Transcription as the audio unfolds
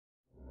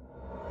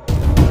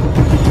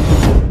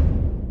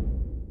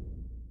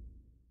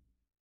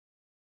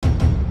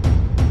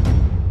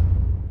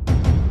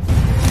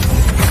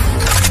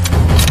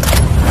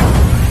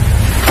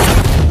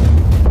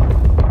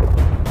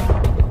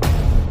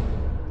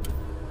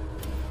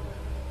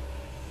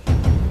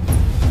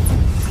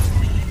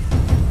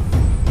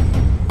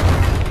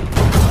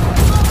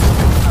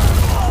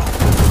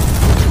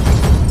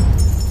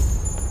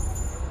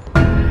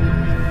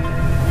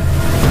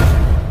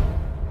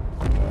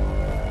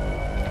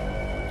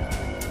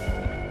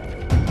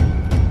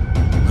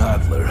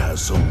Adler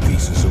has some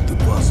pieces of the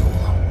puzzle,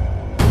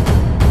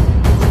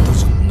 but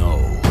doesn't know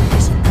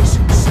he's a piece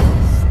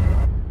himself.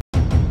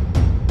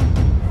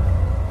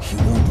 He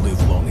won't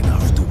live long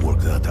enough to work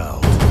that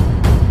out.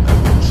 I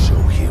won't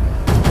show him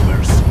the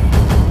mercy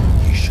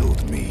he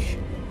showed me.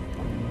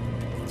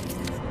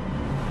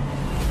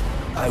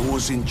 I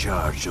was in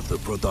charge of the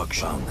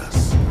production.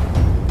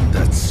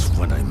 That's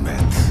when I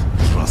met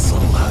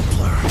Russell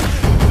Adler.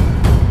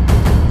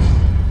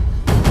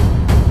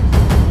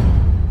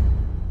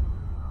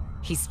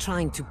 He's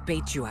trying to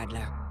bait you,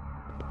 Adler.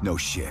 No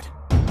shit.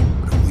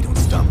 But if we don't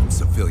stop him,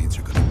 civilians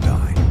are gonna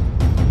die.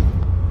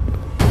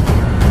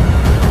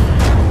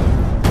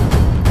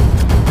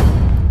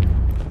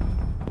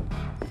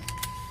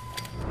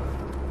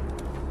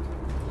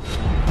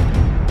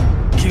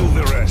 Kill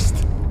the rest.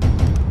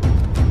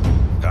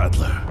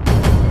 Adler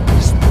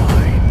is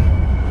mine.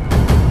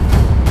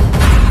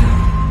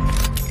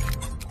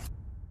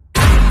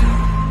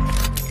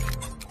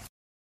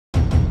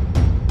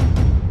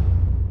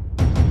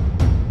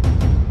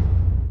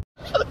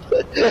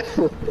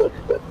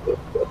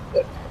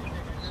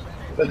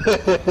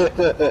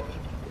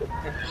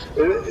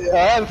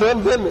 हाँ सुन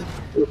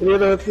इसलिए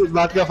तो इस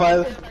बात का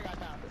फायदा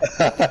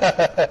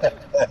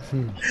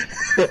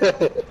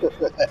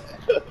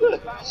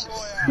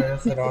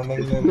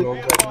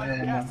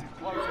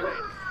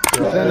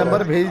उसने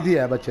number भेज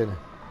दिया है बच्चे ने।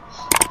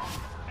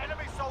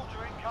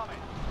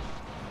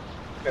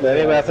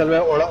 नहीं मैं असल में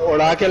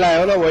उड़ा के लाया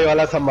हूँ ना वही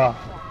वाला सम्मा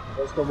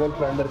उसको बोल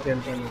प्लंडर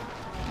खेलते नहीं।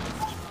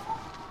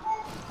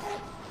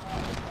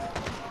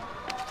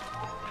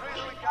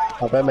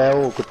 अबे मैं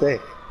हूँ कुत्ते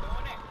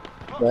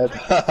मैं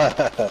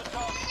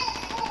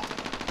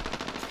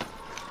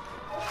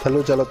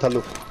थल्लू चलो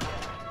थल्लू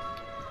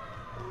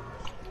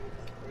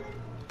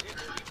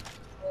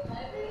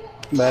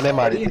मैंने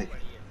मारी थी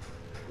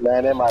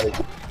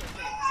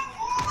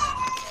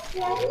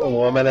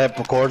वो मैंने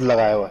कोड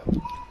लगाया हुआ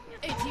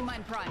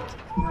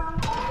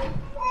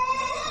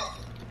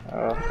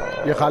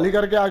ये खाली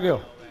करके आ गए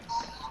हो?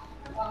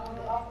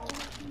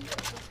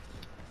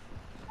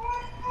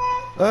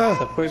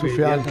 सबको भेज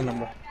दिया था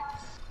नंबर।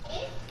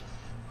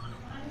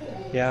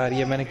 यार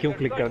ये मैंने क्यों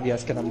क्लिक कर दिया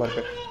इसके नंबर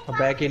पे, अब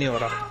बैक ही नहीं हो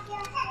रहा।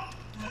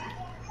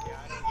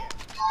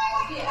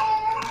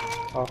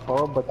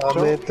 ओहो बच्चों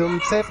हमें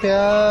तुमसे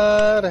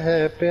प्यार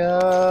है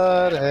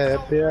प्यार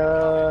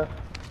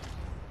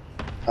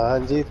हाँ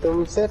जी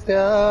तुमसे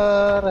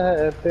प्यार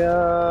है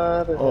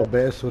प्यार। ओ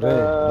बेसुरे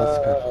बस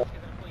कर।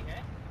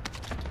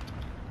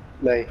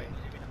 नहीं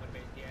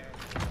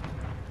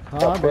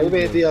हाँ कोई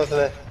भेज दिया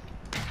उसने।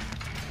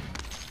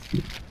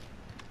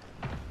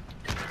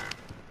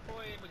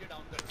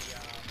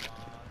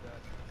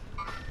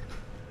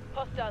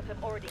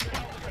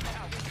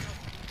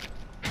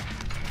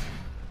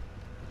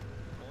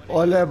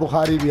 ओले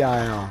बुखारी भी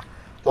आया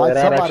आज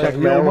सब आ रहे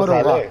हैं। उम्र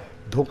होगा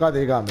धोखा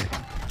देगा हमें।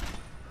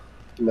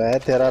 मैं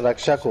तेरा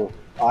रक्षक हूँ।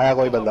 आया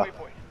कोई बंदा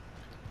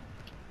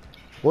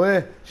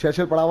ओए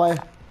शेषल पड़ा हुआ है।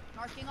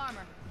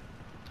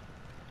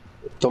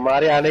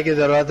 तुम्हारे आने की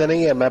जरूरत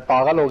नहीं है। मैं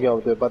पागल हो गया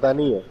हूँ तुझे पता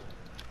नहीं है।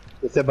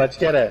 इससे बच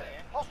के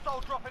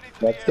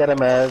रहे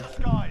मैं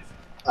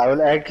I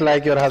will act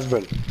like your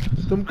husband.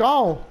 तुम कहाँ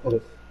हो?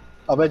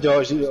 अबे जो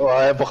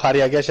बुखारी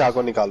आ गया शाह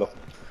को निकालो।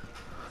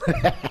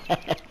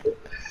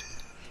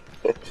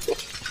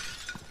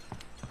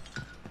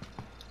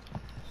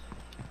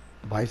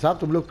 भाई साहब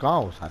तुम लोग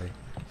कहाँ हो सारे?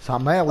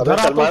 मैं उधर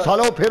आता हूँ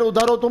सालो फिर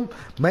उधर हो तुम।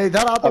 मैं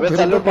इधर आता हूँ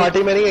फिर उधर।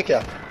 पार्टी में नहीं है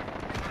क्या?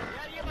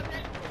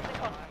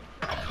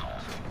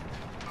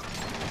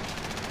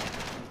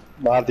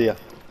 मार दिया।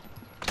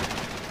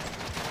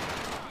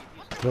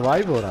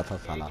 रिवाइव हो रहा था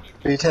साला।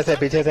 पीछे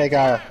से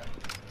क्या आया?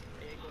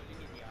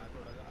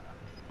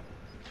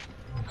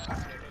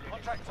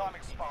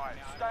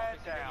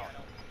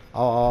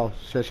 आओ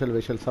शेषल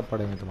वेशल सब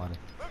पड़े हैं तुम्हारे।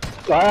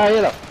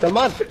 ये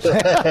सलमान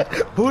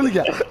भूल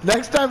गया।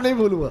 नेक्स्ट टाइम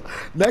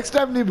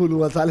नहीं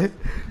भूलूंगा साले।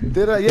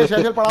 तेरा ये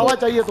शेषल पड़ा हुआ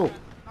चाहिए तो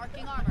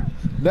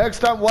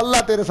नेक्स्ट टाइम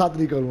वल्ला तेरे साथ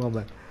नहीं करूंगा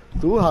मैं।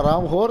 तू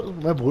हरामखोर।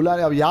 मैं भूला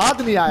नहीं। अब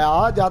याद नहीं आया।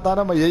 आज जाता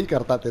ना मैं यही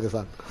करता तेरे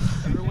साथ।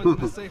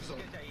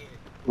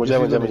 मुझे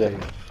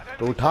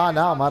तो उठा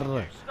ना मर।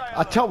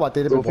 अच्छा हुआ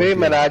तेरे पे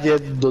मैंने आज ये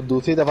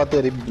दूसरी दफा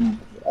तेरी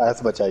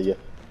ऐस बचाई है।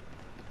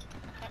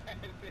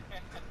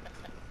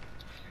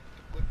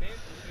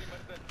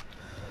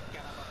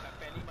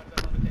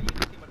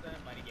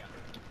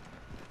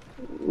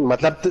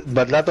 मतलब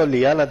बदला तो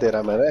लिया ना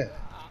तेरा मैंने।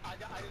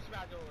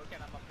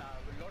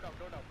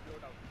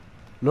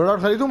 लोड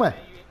आउट खरीदूं मैं?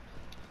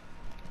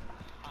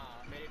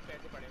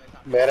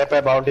 मेरे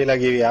पे बाउंटी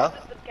लगी हुई है।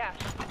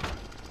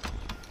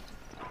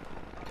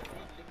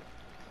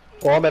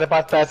 ओ मेरे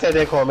पास पैसे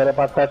देखो। मेरे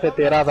पास पैसे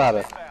 13,000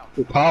 है।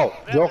 उठाओ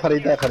जो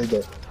खरीदा खरीदो।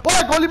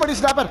 ओए गोली पड़ी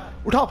स्नाइपर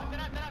उठाओ।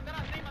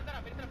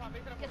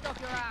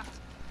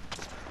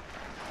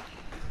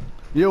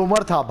 ये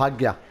उमर था भाग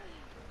गया।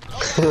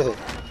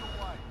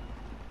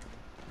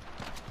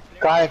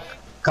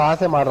 कहाँ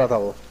से मार रहा था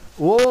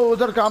वो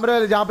उधर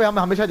कमरे जहाँ पे हम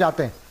हमेशा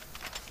जाते हैं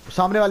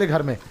सामने वाले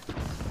घर में।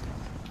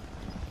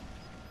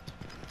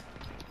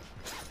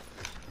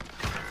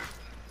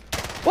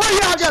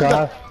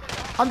 गया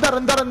अंदर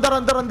अंदर अंदर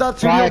अंदर अंदर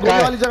सीढ़ियों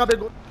गोली वाली जगह पे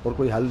और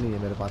कोई हल नहीं है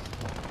मेरे पास।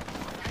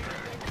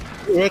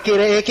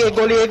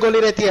 एक गोली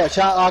रहती है।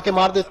 शाह आके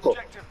मार दे इसको,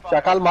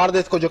 शाकाल मार दे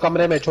इसको, जो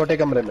कमरे में, छोटे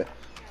कमरे में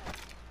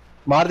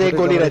मार दे। एक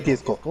गोली रहती है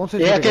इसको।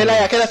 ये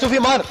अकेला सूफी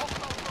मारो।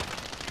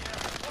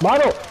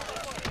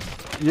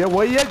 ये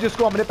वही है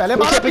जिसको हमने पहले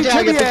मारा।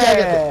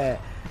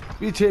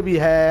 पीछे भी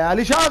है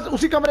अलीशाह,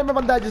 उसी कमरे में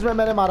बंदा है जिसमें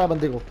मैंने मारा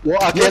बंदे को। वो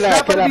अकेला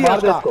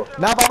मार दे इसको।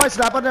 ना बाबा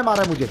स्नाइपर ने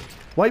मारा मुझे,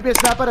 वहीं पे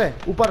स्नाइपर है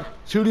ऊपर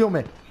सीढ़ियों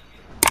में।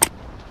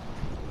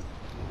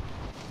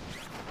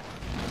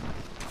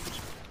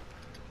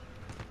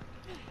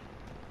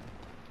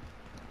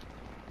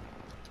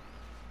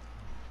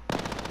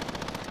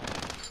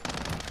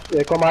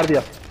 एक को मार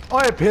दिया।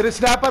 ओए फिर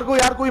स्नाइपर को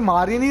यार कोई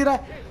मार ही नहीं रहा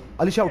है।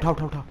 अलीशाह उठा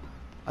उठा उठा,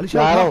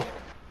 अलीशाह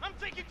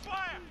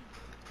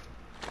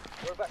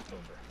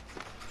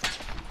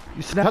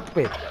इस हद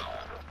पे।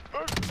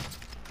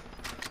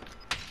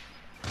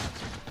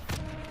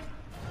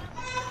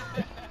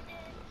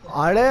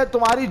 अरे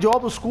तुम्हारी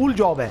जॉब स्कूल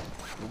जॉब है,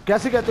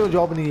 कैसे कहते हो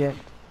जॉब नहीं है?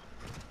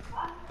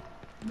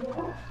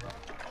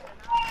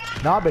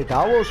 ना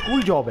बेटा वो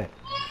स्कूल जॉब है।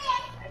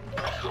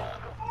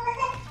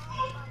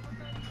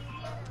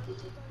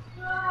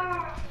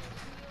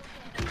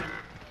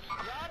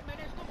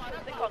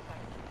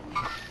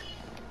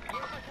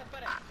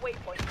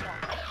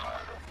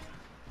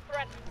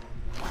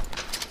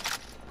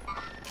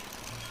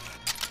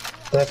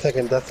 दस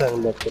सेकंड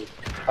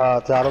हाँ,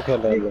 चारों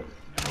खेल रहे हैं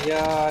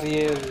यार।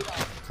 ये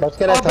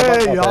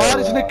अबे यार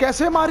इसने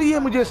कैसे मारी है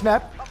मुझे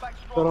स्नैप?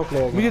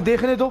 मुझे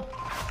देखने दो,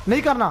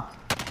 नहीं करना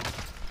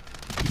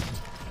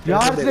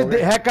यार,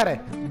 इसने हैकर है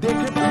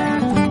देखे।